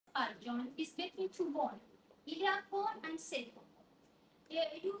joint is between two bones, iliac bone and sacrum.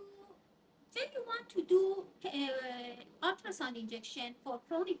 When you want to do ultrasound injection for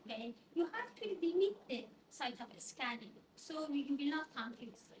chronic pain, you have to limit the site of scanning, so you will not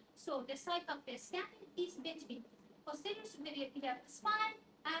confuse. So the site of the scanning is between posterior superior iliac spine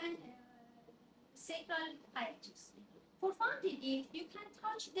and sacral hiatus. For funding it, you can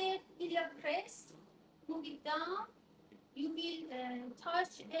touch the iliac crest, move it down. You will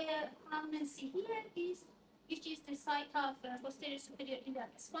touch a prominency here, which is the site of posterior superior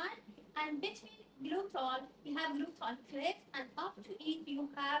iliac spine, and between gluteal, you have gluteal cleft, and up to it you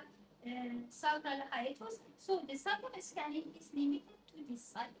have sacral hiatus. So the site of scanning is limited to this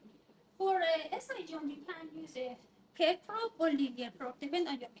site. For SI joint, you can use a curve probe or linear probe, depending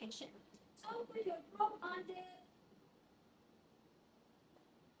on your patient. So put your probe on the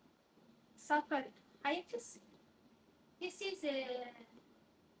sacral hiatus. This is a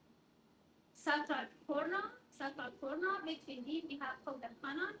sacral corner. Between it, we have caudal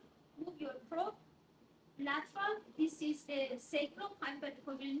canal. Move your probe lateral. This is the sacrum,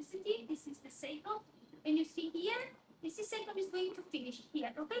 hyperechogenicity. This is the sacrum. When you see here, this is sacrum is going to finish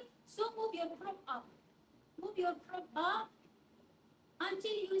here, okay? So move your probe up. Move your probe up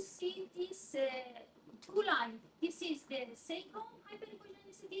until you see this two line. This is the sacrum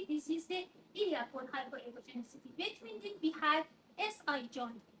hyperechogenicity. This is the iliac bone hyperechogenicity. Between them, we have SI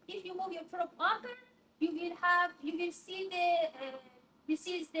joint. If you move your probe upper, you will see this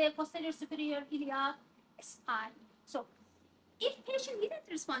is the posterior superior iliac spine. So, if patient didn't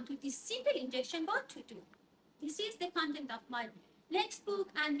respond to this simple injection, what to do? This is the content of my next book,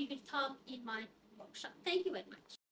 and we will talk in my workshop. Thank you very much.